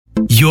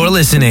You're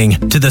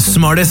listening to the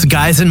smartest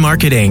guys in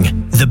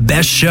marketing, the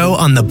best show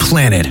on the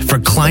planet for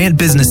client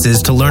businesses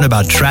to learn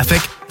about traffic,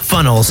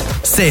 funnels,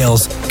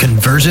 sales,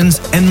 conversions,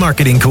 and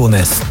marketing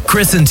coolness.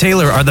 Chris and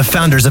Taylor are the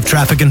founders of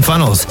Traffic and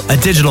Funnels, a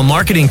digital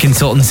marketing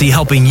consultancy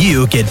helping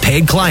you get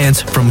paid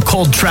clients from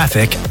cold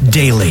traffic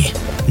daily.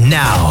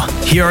 Now,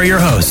 here are your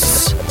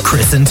hosts,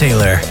 Chris and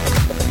Taylor.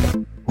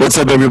 What's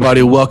up,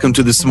 everybody? Welcome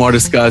to the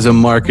smartest guys in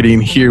marketing,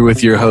 here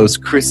with your hosts,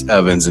 Chris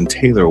Evans and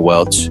Taylor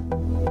Welch,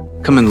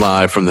 coming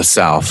live from the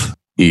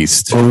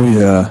Southeast. Oh,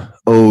 yeah.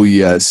 Oh,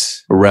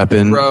 yes.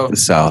 Repping the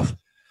South.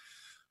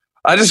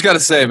 I just got to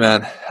say,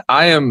 man,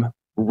 I am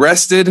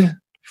rested,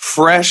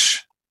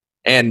 fresh,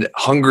 and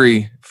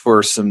hungry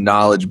for some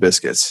knowledge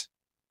biscuits.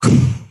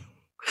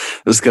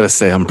 Just got to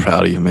say, I'm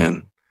proud of you,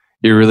 man.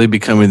 You're really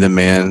becoming the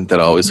man that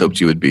I always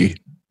hoped you would be.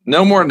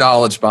 No more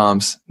knowledge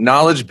bombs,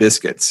 knowledge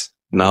biscuits.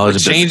 We're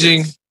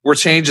changing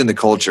the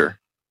culture.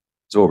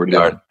 That's what we're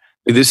doing.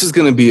 This is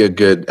going to be a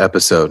good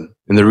episode.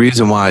 And the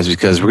reason why is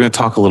because we're going to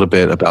talk a little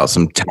bit about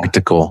some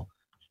tactical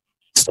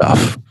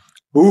stuff.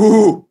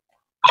 Ooh.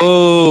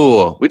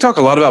 Oh, we talk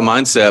a lot about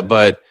mindset,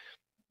 but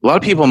a lot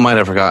of people might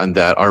have forgotten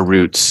that our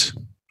roots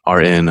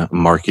are in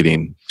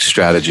marketing,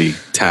 strategy,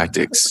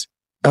 tactics.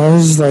 I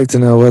would just like to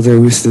know whether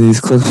we see these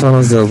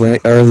ClickFunnels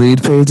are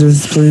lead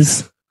pages,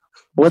 please.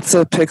 What's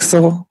a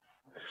pixel?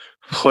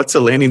 What's a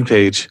landing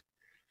page?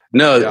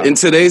 No, In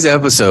today's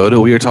episode,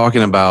 we are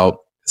talking about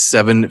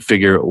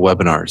 7-figure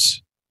webinars.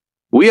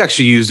 We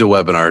actually used a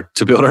webinar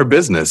to build our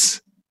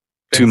business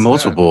to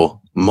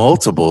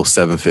multiple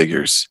 7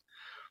 figures.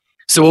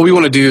 So what we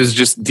want to do is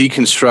just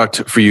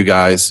deconstruct for you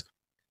guys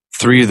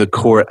 3 of the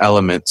core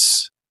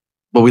elements,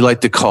 what we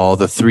like to call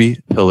the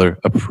 3-pillar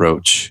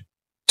approach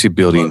to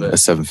building a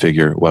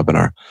 7-figure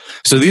webinar.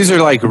 So these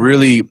are like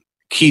really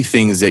key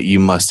things that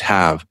you must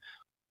have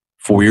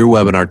for your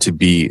webinar to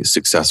be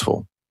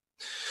successful.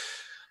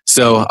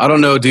 So I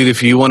don't know, dude,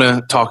 if you want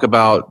to talk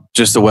about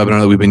just the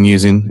webinar that we've been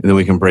using, and then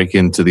we can break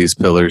into these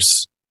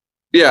pillars.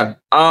 Yeah.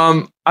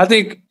 I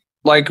think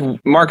like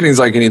marketing is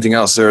like anything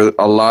else. There are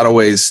a lot of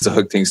ways to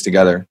hook things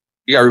together.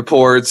 You got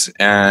reports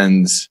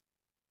and,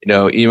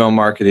 email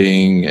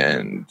marketing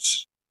and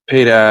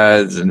paid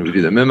ads, and we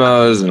do the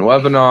memos and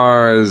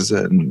webinars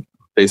and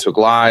Facebook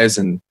Lives.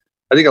 And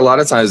I think a lot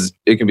of times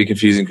it can be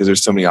confusing because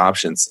there's so many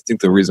options. I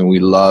think the reason we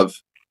love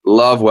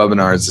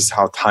webinars is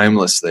how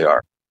timeless they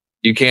are.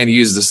 You can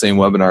use the same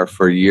webinar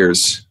for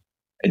years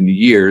and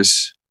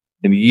years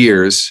and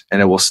years, and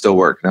it will still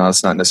work. Now,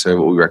 that's not necessarily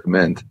what we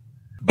recommend.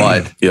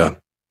 But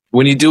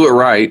when you do it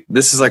right,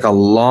 this is like a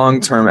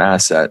long-term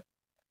asset.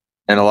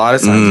 And a lot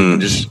of times you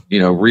can just,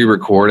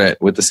 re-record it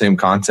with the same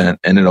content,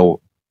 and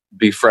it'll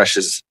be fresh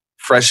as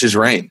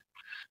rain.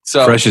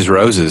 So fresh as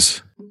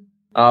roses.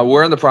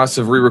 We're in the process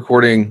of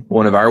re-recording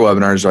one of our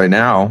webinars right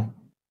now,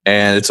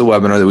 and it's a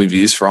webinar that we've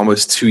used for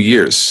almost 2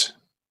 years.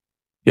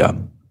 Yeah.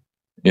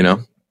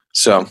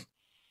 So,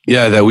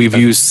 that we've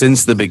used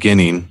since the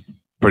beginning,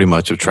 pretty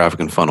much, of Traffic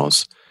and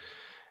Funnels.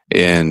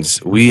 And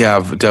we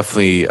have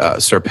definitely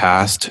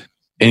surpassed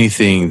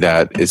anything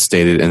that is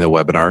stated in the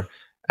webinar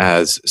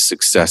as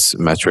success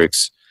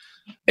metrics.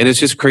 And it's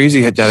just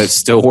crazy that it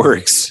still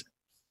works.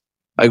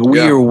 Like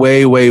we are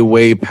way, way,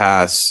 way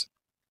past,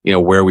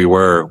 where we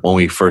were when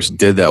we first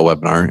did that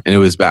webinar. And it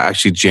was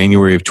actually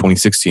January of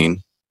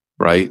 2016,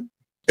 right?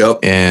 Yep.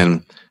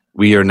 And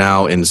we are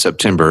now in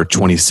September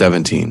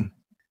 2017.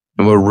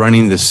 And we're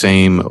running the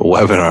same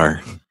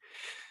webinar.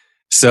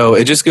 So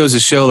it just goes to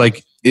show,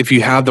 like, if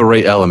you have the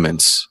right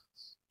elements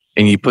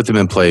and you put them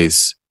in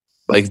place,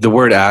 like the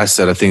word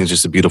asset, I think is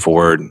just a beautiful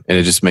word, and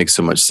it just makes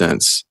so much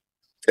sense.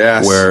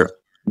 Yes. Where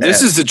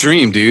this is the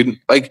dream, dude.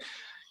 Like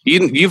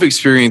you've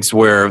experienced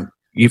where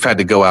you've had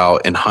to go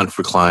out and hunt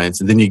for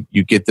clients, and then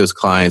you get those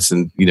clients,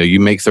 and you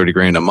make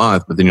 $30,000 a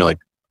month, but then you're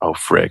like, oh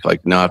frick,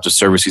 like now I have to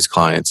service these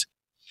clients.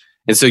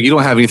 And so you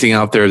don't have anything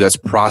out there that's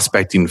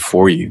prospecting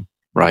for you,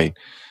 right?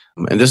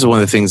 And this is one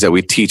of the things that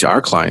we teach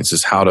our clients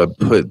is how to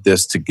put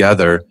this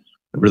together,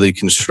 really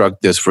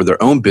construct this for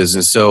their own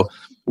business. So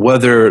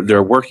whether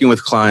they're working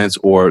with clients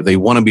or they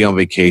want to be on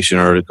vacation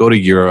or go to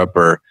Europe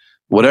or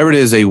whatever it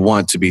is they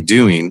want to be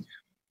doing,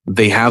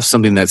 they have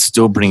something that's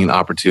still bringing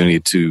opportunity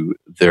to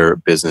their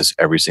business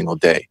every single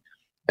day.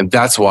 And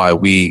that's why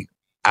we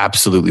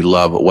absolutely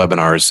love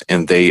webinars,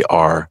 and they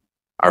are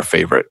our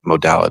favorite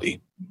modality.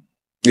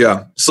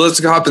 Yeah. So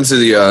let's hop into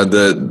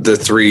the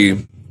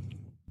 3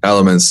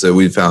 elements that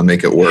we found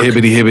make it work.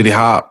 Hibbity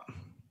hop.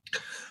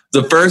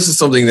 The first is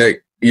something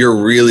that you're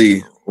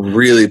really,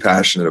 really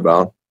passionate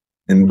about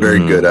and very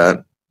good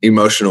at: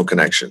 emotional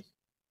connection.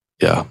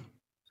 Yeah.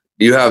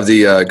 You have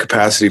the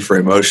capacity for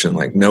emotion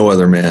like no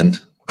other man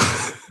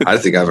I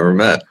think I've ever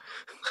met.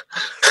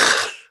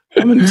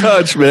 I'm in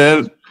touch,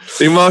 man.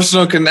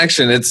 Emotional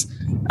connection. It's,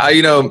 I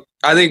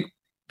think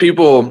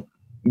people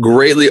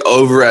greatly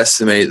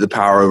overestimate the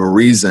power of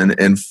reason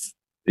and,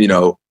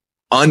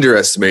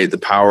 underestimate the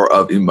power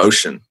of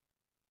emotion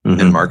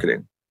in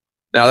marketing.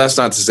 Now, that's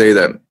not to say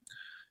that,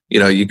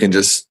 you can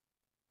just,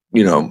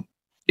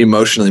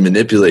 emotionally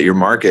manipulate your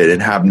market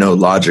and have no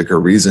logic or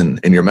reason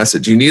in your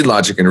message. You need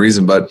logic and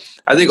reason, but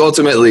I think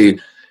ultimately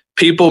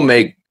people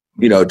make,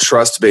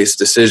 trust-based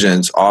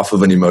decisions off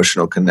of an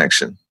emotional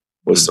connection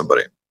with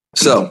somebody.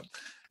 So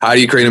how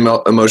do you create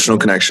an emotional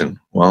connection?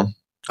 Well,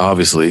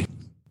 obviously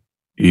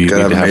you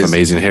need to have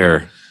amazing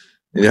hair.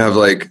 You have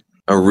like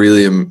a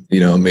really,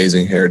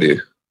 amazing hairdo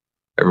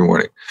every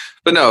morning.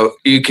 But no,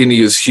 you can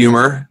use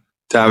humor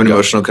to have an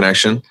emotional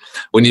connection.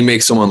 When you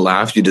make someone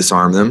laugh, you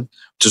disarm them,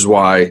 which is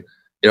why,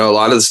 a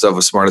lot of the stuff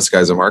with Smartest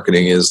Guys in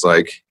Marketing is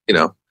like,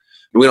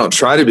 we don't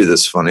try to be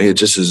this funny. It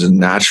just is a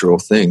natural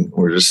thing.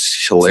 We're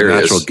just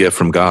hilarious. It's a natural gift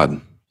from God.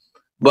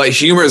 But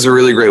humor is a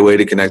really great way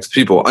to connect with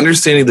people.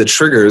 Understanding the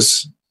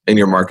triggers in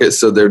your market,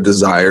 so their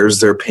desires,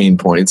 their pain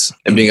points,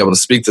 and being able to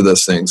speak to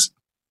those things.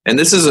 And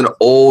this is an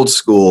old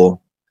school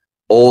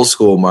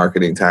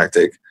marketing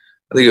tactic.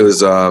 I think it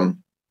was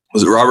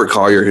it Robert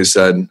Collier who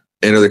said,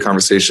 enter the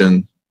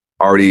conversation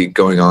already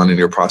going on in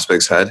your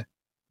prospect's head.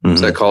 Is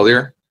that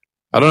Collier?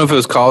 I don't know if it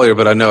was Collier,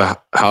 but I know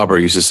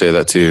Halbert used to say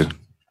that too.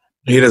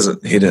 He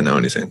didn't know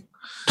anything.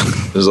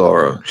 It was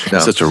all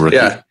such a rookie.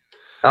 Yeah.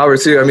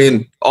 Albert too. I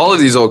mean, all of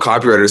these old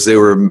copywriters,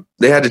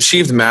 they had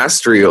achieved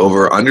mastery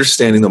over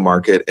understanding the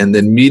market and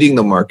then meeting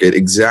the market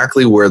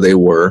exactly where they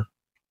were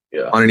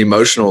on an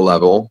emotional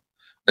level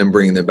and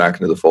bringing them back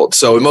into the fold.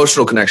 So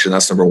emotional connection,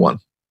 that's number one.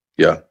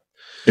 Yeah.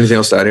 Anything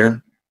else to add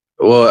here?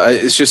 Well,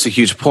 it's just a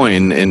huge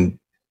point. And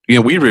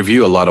we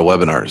review a lot of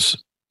webinars.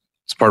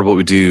 It's part of what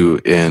we do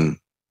in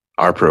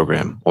our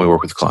program when we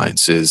work with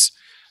clients is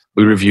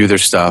we review their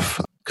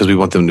stuff because we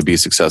want them to be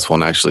successful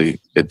and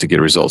actually to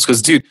get results.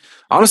 Because, dude,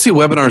 honestly,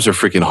 webinars are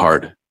freaking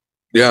hard.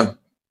 Yeah.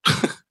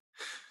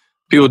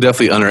 People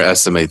definitely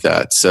underestimate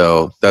that.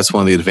 So that's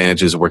one of the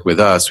advantages of working with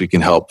us. We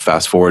can help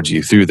fast forward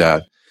you through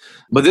that.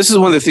 But this is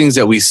one of the things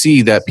that we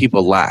see that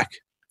people lack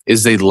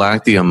is they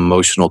lack the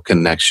emotional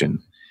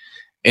connection.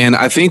 And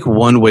I think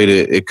one way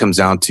it comes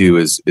down to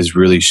is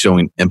really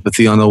showing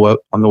empathy on the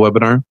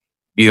webinar.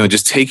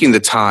 Just taking the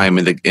time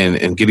and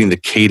getting the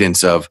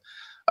cadence of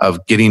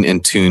getting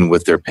in tune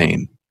with their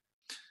pain.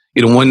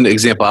 One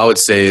example I would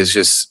say is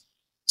just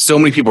so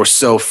many people are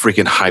so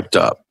freaking hyped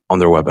up on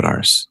their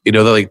webinars.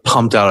 They're like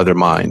pumped out of their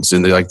minds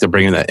and they're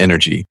bringing that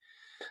energy.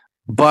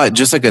 But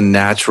just like a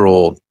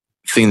natural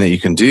thing that you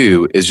can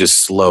do is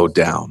just slow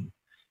down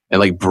and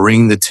like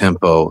bring the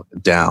tempo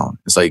down.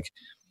 It's like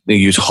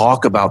you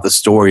talk about the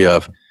story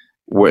of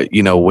where,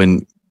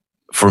 when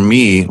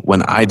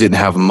I didn't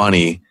have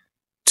money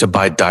to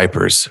buy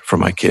diapers for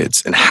my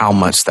kids and how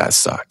much that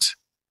sucked.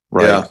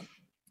 Right. Yeah.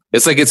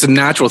 It's like, it's a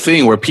natural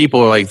thing where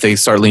people are like, they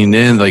start leaning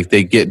in, like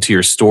they get into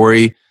your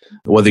story,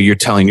 whether you're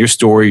telling your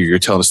story or you're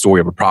telling a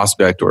story of a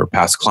prospect or a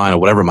past client or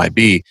whatever it might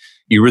be,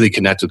 you really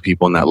connect with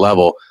people on that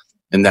level.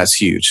 And that's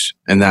huge.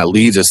 And that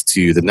leads us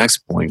to the next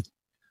point,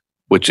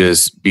 which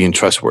is being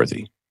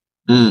trustworthy.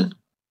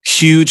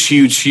 Huge,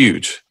 huge,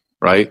 huge,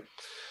 right?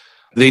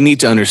 They need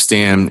to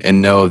understand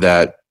and know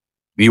that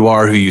you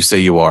are who you say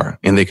you are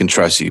and they can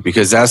trust you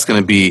because that's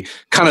going to be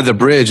kind of the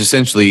bridge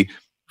essentially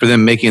for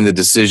them making the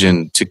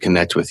decision to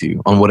connect with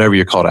you on whatever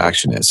your call to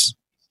action is.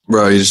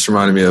 Bro, you just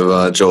reminded me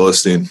of Joel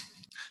Osteen.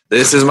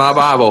 This is my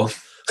Bible.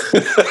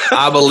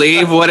 I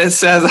believe what it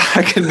says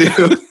I can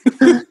do.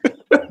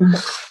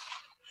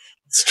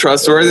 It's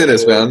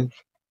trustworthiness, man.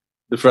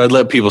 If I'd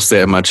let people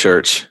stay at my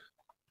church.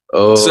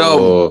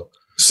 So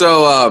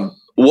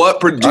what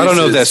produces? I don't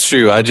know if that's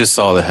true. I just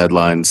saw the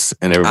headlines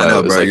and everybody I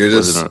know, was bro, like,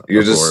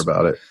 you're just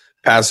about it.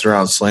 Passing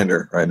around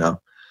slander right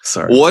now.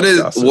 Sorry. What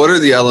are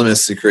the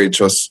elements to create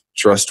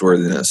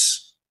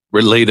trustworthiness?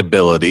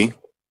 Relatability.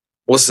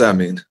 What's that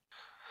mean?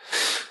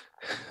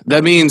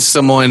 That means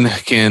someone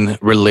can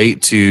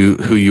relate to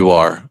who you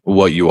are,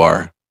 what you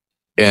are.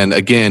 And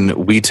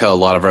again, we tell a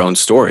lot of our own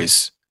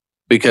stories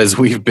because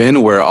we've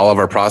been where all of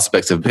our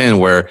prospects have been,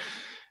 where,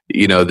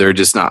 they're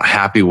just not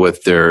happy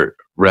with their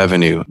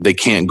revenue. They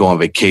can't go on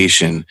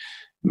vacation.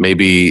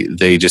 Maybe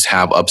they just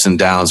have ups and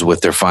downs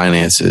with their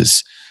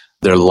finances.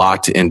 They're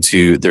locked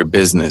into their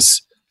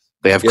business.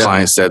 They have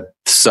clients that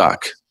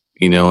suck,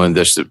 and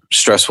they're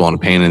stressful and a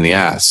pain in the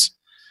ass.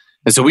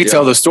 And so we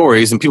tell those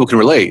stories and people can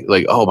relate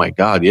like, oh my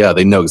God, yeah,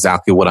 they know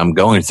exactly what I'm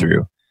going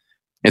through.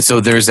 And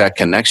so there's that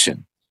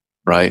connection,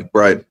 right?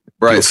 Right.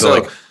 So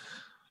like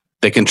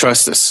they can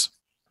trust us.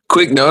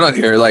 Quick note on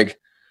here, like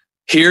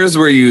here's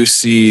where you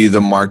see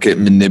the market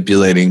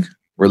manipulating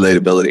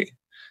relatability.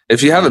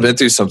 If you haven't been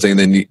through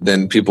something,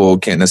 then people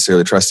can't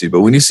necessarily trust you.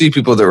 But when you see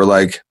people that were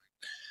like,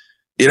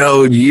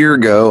 a year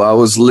ago, I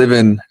was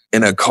living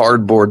in a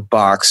cardboard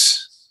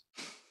box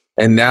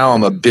and now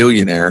I'm a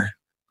billionaire.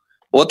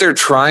 What they're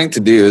trying to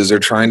do is they're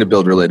trying to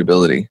build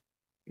relatability,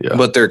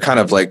 but they're kind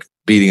of like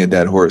beating a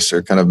dead horse.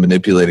 They're kind of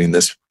manipulating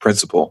this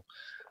principle.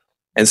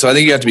 And so I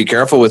think you have to be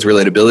careful with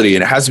relatability,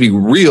 and it has to be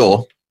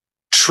real,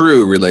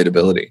 true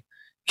relatability. You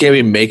can't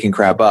be making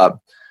crap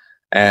up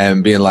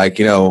and being like,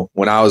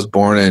 when I was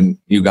born in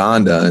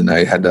Uganda and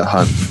I had to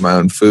hunt for my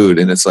own food,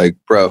 and it's like,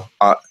 bro,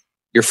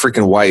 you're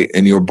freaking white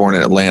and you were born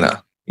in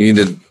Atlanta. You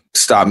need to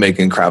stop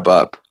making crap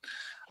up.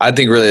 I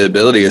think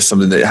relatability is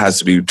something that has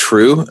to be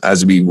true,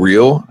 has to be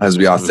real, has to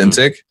be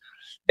authentic.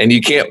 And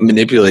you can't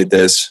manipulate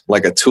this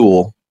like a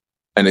tool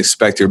and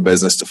expect your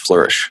business to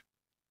flourish.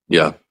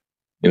 Yeah.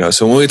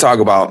 So when we talk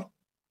about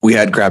we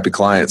had crappy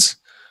clients,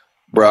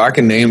 bro, I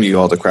can name you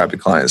all the crappy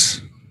clients.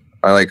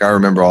 I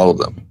remember all of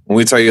them. When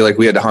we tell you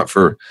we had to hunt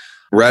for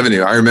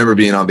revenue, I remember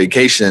being on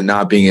vacation and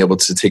not being able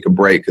to take a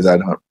break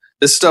because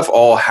this stuff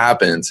all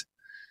happened.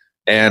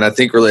 And I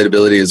think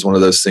relatability is one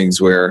of those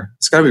things where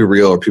it's got to be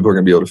real or people are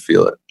going to be able to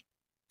feel it.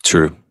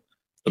 True.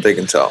 But they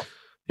can tell.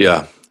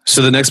 Yeah.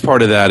 So the next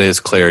part of that is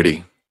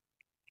clarity,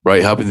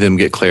 right? Helping them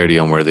get clarity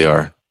on where they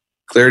are.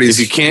 Clarity is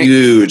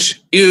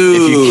huge.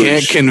 If you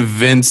can't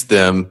convince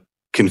them,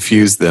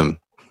 confuse them.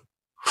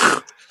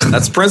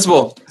 That's a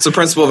principle. It's a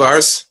principle of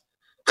ours.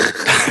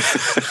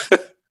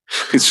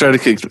 He's trying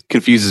to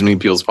confuse as many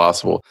people as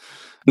possible.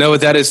 No,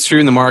 but that is true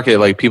in the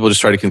market. People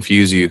just try to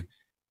confuse you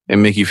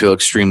and make you feel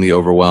extremely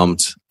overwhelmed.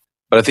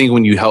 But I think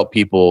when you help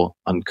people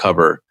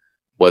uncover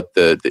what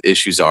the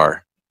issues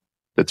are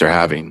that they're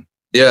having,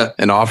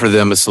 and offer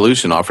them a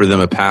solution, offer them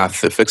a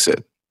path to fix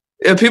it.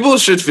 Yeah, people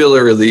should feel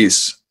a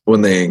release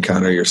when they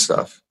encounter your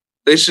stuff.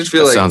 They should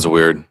feel sounds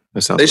weird.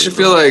 They should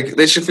feel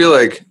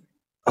like,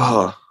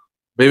 oh,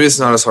 maybe it's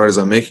not as hard as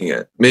I'm making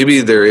it.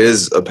 Maybe there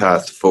is a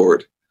path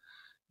forward.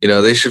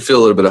 They should feel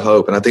a little bit of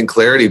hope. And I think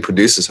clarity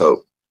produces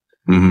hope.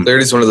 Mm-hmm.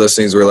 Clarity is one of those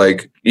things where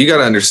you got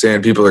to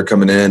understand people are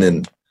coming in,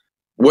 and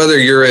whether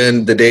you're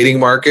in the dating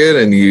market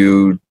and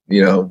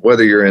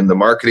whether you're in the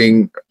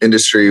marketing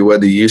industry,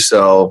 whether you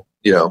sell,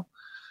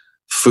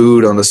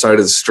 food on the side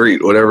of the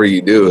street, whatever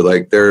you do,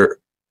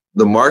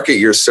 the market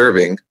you're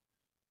serving,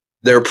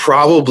 they're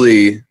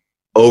probably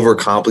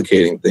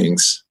overcomplicating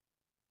things.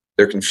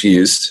 They're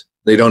confused.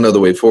 They don't know the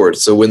way forward.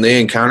 So when they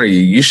encounter you,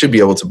 you should be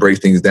able to break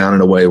things down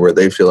in a way where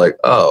they feel like,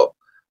 oh,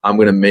 I'm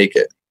going to make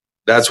it.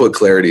 That's what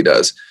clarity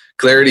does.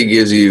 Clarity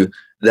gives you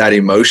that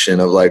emotion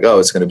of oh,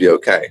 it's going to be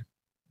okay.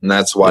 And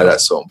that's why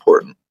that's so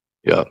important.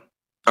 Yeah.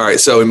 All right.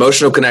 So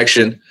emotional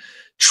connection,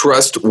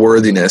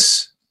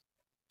 trustworthiness.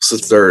 What's the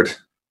third?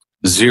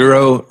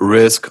 Zero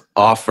risk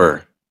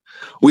offer.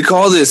 We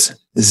call this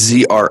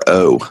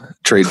ZRO,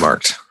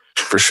 trademarked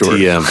for sure.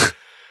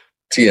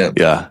 TM.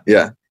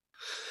 Yeah.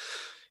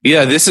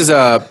 Yeah. This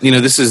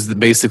is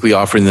basically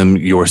offering them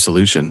your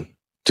solution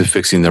to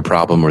fixing their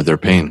problem or their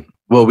pain.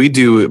 What we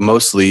do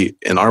mostly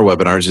in our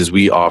webinars is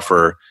we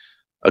offer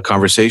a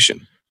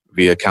conversation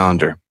via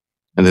calendar,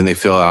 and then they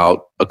fill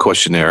out a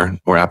questionnaire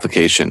or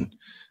application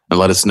and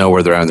let us know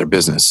where they're at in their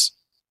business.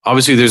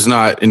 Obviously, there's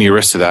not any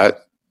risk to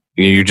that.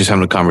 You're just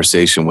having a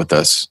conversation with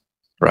us,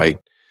 right?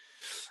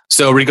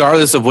 So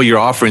regardless of what you're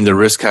offering, the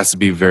risk has to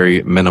be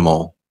very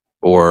minimal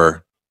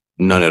or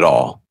none at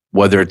all.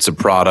 Whether it's a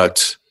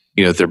product,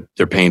 if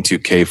they're paying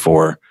 $2,000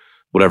 for,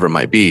 whatever it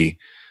might be,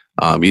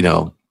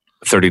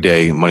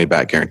 30-day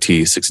money-back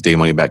guarantee, 60-day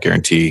money-back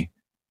guarantee,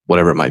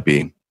 whatever it might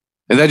be.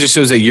 And that just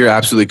shows that you're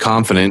absolutely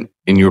confident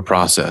in your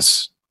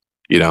process,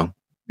 Yeah,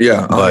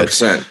 100%.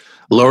 But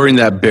lowering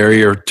that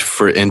barrier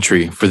for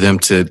entry for them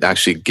to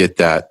actually get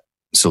that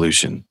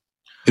solution.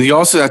 And you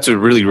also have to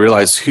really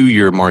realize who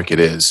your market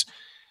is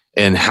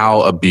and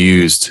how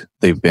abused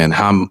they've been,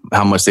 how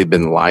much they've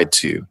been lied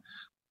to,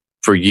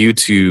 for you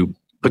to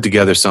put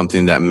together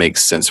something that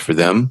makes sense for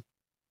them,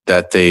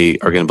 that they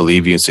are going to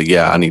believe you and say,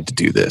 yeah, I need to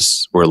do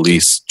this, or at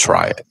least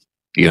try it,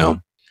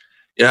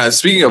 Yeah.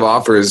 Speaking of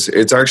offers,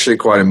 it's actually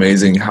quite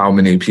amazing how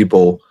many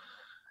people,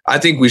 I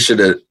think we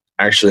should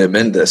actually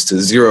amend this to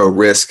zero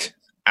risk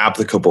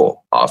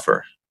applicable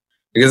offer.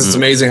 Because it's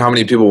amazing how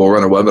many people will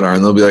run a webinar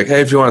and they'll be like,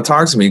 hey, if you want to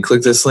talk to me,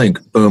 click this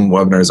link. Boom,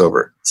 webinar's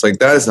over. It's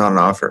that is not an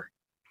offer.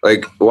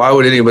 Why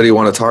would anybody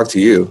want to talk to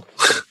you?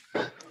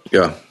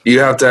 Yeah. You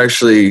have to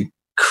actually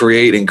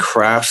create and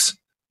craft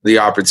the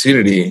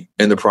opportunity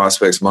in the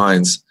prospect's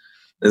minds.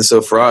 And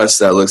so for us,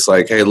 that looks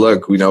like, hey,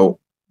 look, we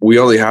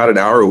only had an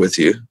hour with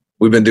you.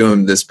 We've been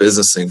doing this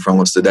business thing for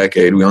almost a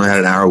decade. We only had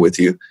an hour with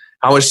you.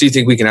 How much do you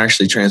think we can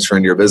actually transfer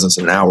into your business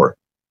in an hour?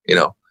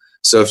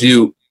 So if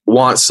you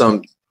want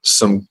some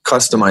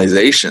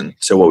customization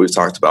to what we've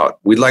talked about,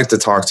 we'd like to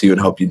talk to you and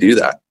help you do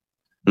that.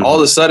 Mm-hmm. All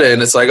of a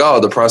sudden, it's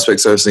the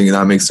prospect starts thinking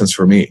that makes sense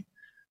for me.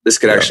 This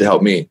could actually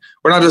help me.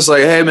 We're not just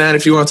hey, man,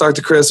 if you want to talk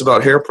to Chris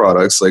about hair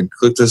products,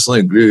 click this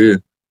link,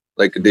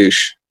 like a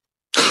douche.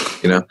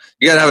 You got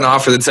to have an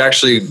offer that's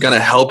actually going to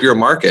help your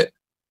market.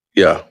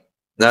 Yeah.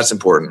 That's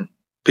important.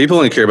 People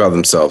only care about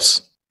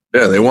themselves.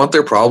 Yeah, they want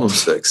their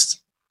problems fixed.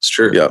 It's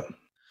true. Yeah.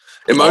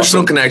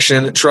 Emotional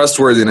connection,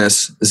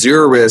 trustworthiness,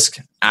 zero risk,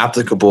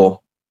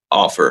 applicable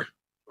offer.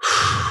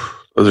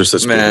 Those are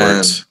such big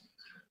words.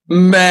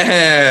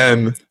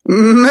 Man.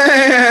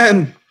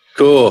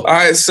 Cool. All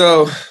right,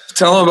 so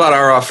tell them about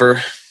our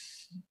offer.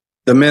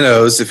 The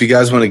minnows, if you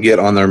guys want to get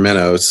on their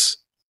minnows.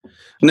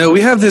 No,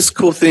 we have this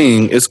cool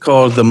thing. It's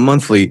called the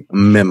monthly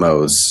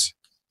memos.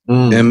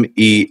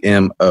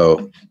 MEMOS.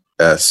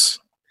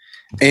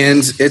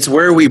 And it's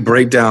where we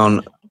break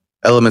down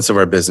elements of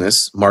our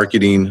business: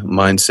 marketing,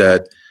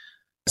 mindset,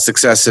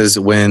 successes,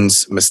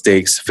 wins,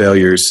 mistakes,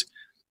 failures,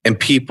 and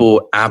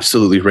people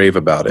absolutely rave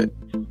about it.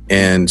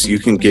 And you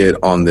can get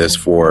on this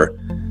for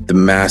the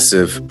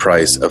massive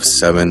price of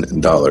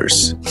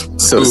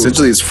 $7. So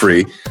essentially it's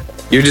free.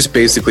 You're just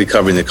basically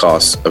covering the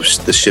cost of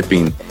the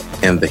shipping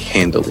and the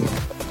handling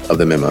of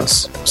the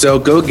memos. So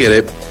go get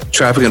it,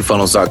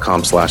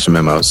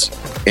 trafficandfunnels.com/memos,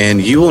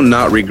 and you will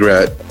not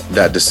regret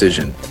that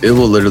decision. It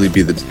will literally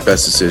be the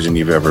best decision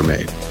you've ever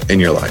made in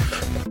your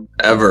life.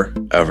 Ever.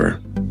 All right.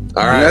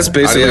 And that's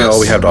basically Adios. all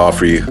we have to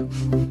offer you.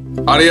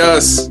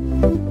 Adios.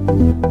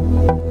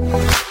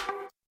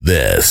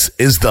 This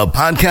is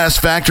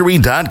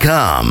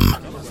thepodcastfactory.com.